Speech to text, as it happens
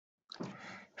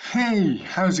Hey,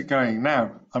 how's it going?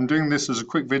 Now, I'm doing this as a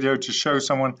quick video to show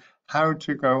someone how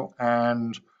to go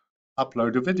and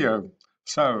upload a video.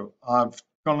 So I've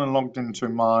gone and logged into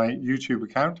my YouTube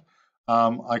account.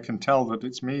 I can tell that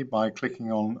it's me by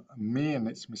clicking on me, and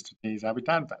it's Mr. D's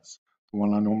Habitat. That's the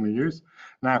one I normally use.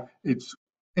 Now, it's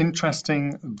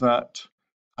interesting that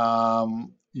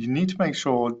you need to make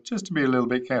sure just to be a little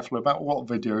bit careful about what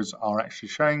videos are actually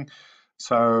showing.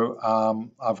 So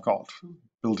I've got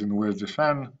Building the Weirdest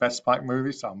Fan, Best Spike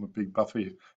Movies. I'm a big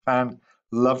Buffy fan.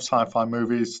 Love sci-fi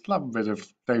movies. Love a bit of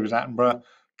David Attenborough.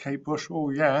 Kate Bush,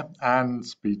 oh yeah, and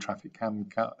Speed Traffic Cam.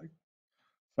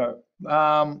 So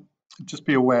just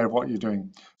be aware of what you're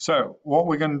doing. So what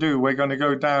we're going to do, we're going to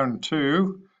go down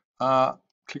to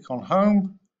click on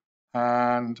Home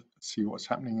and see what's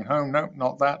happening in Home. No,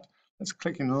 not that. Let's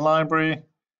click in Library.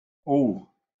 Oh,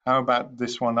 how about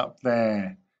this one up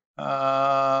there?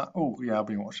 Oh yeah, I've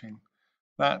been watching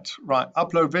that. Right,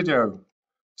 upload video.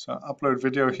 So upload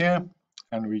video here,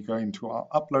 and we go into our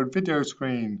upload video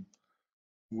screen,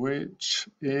 which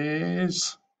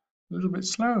is a little bit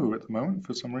slow at the moment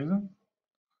for some reason.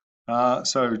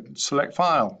 So select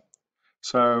file.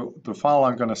 So the file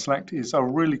I'm going to select is a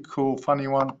really cool, funny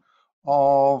one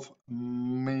of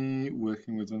me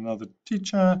working with another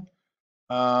teacher,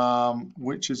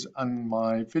 which is in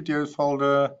my videos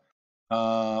folder.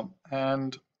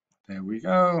 And there we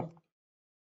go.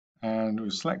 And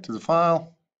we've selected the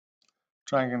file,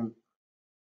 drag and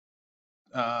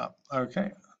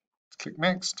okay, click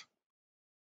next.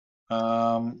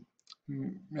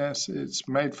 Yes, it's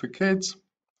made for kids.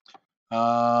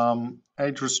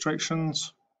 Age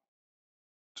restrictions.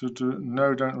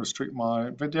 No, don't restrict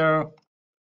my video.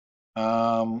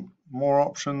 More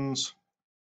options.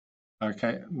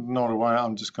 Okay, not aware.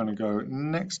 I'm just going to go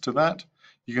next to that.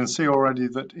 You can see already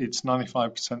that it's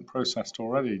 95% processed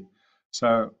already.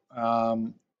 So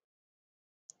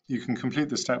you can complete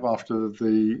the step after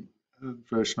the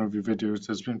version of your video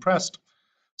has been pressed.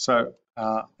 So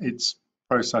it's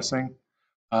processing.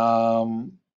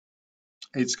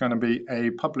 It's going to be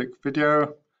a public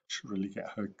video. Should really get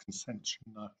her consent,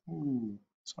 shouldn't I? Ooh,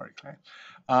 sorry, Claire.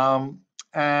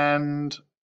 And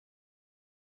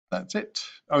that's it.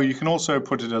 Oh, you can also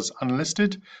put it as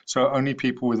unlisted, so only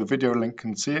people with a video link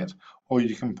can see it, or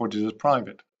you can put it as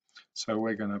private. So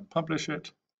we're going to publish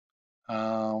it,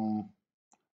 and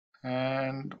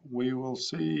we will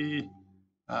see.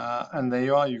 And there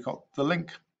you are, you've got the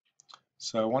link.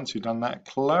 So once you've done that,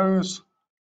 close.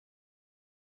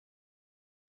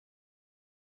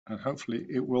 And hopefully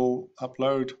it will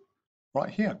upload right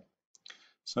here.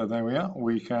 So there we are.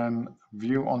 We can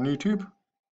view on YouTube.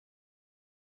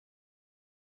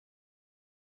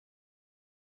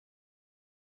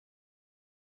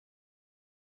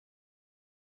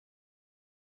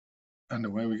 And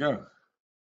away we go.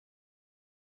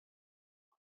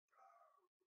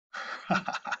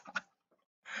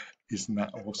 Isn't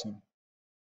that awesome?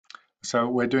 So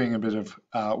we're doing a bit of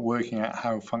working out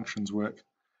how functions work.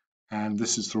 And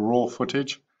this is the raw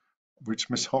footage, which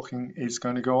Miss Hawking is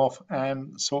going to go off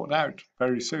and sort out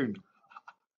very soon.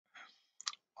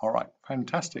 All right,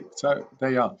 fantastic. So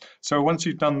there you are. So once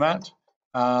you've done that,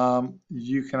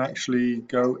 you can actually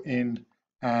go in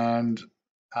and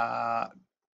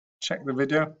check the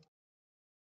video,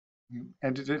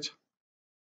 edit it.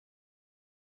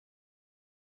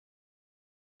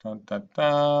 Dun, dun,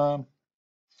 dun.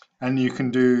 And you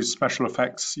can do special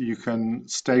effects. You can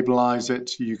stabilize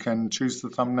it. You can choose the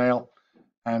thumbnail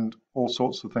and all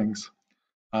sorts of things.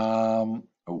 Oh,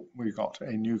 we've got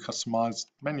a new customized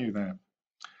menu there.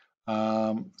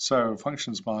 So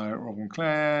functions by Robin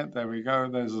Clare. There we go.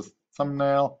 There's a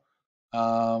thumbnail.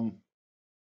 We'll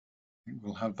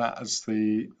have that as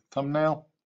the thumbnail.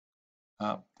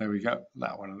 There we go.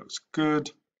 That one looks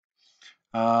good.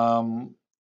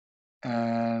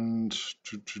 And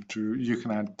you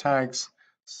can add tags.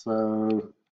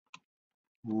 So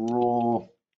raw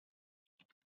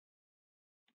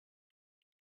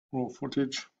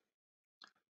footage.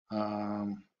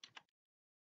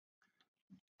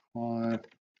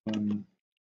 Function,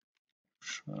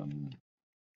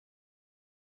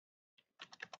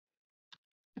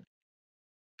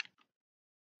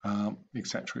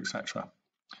 etc., etc.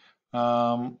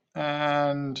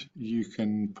 And you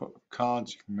can put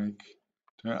cards. You can make,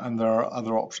 and there are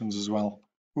other options as well.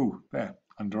 Ooh, there,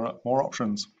 under more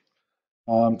options.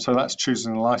 So that's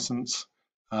choosing a license,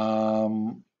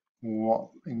 what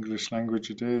English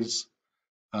language it is,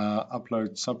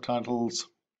 upload subtitles.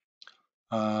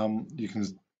 You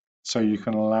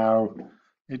can allow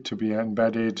it to be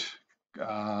embedded.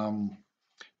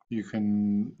 You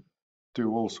can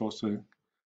do all sorts of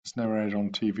It's never aired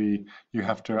on TV. You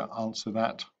have to answer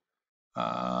that,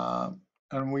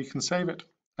 and we can save it.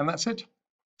 And that's it.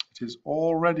 It is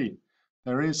all ready.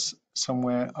 There is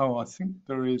somewhere, oh, I think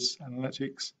there is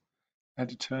analytics,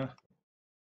 editor.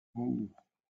 Ooh,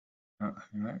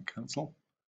 cancel.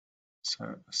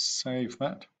 So save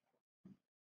that.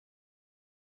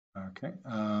 Okay,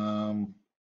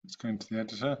 let's go into the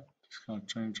editor. Discard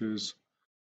changes.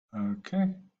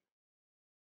 Okay.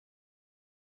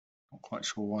 Not quite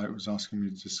sure why it was asking me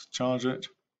to discharge it.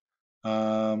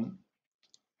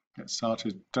 Get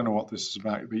started. Don't know what this is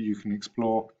about, but you can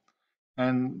explore.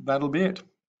 And that'll be it.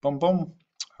 Boom, boom.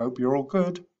 Hope you're all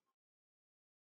good.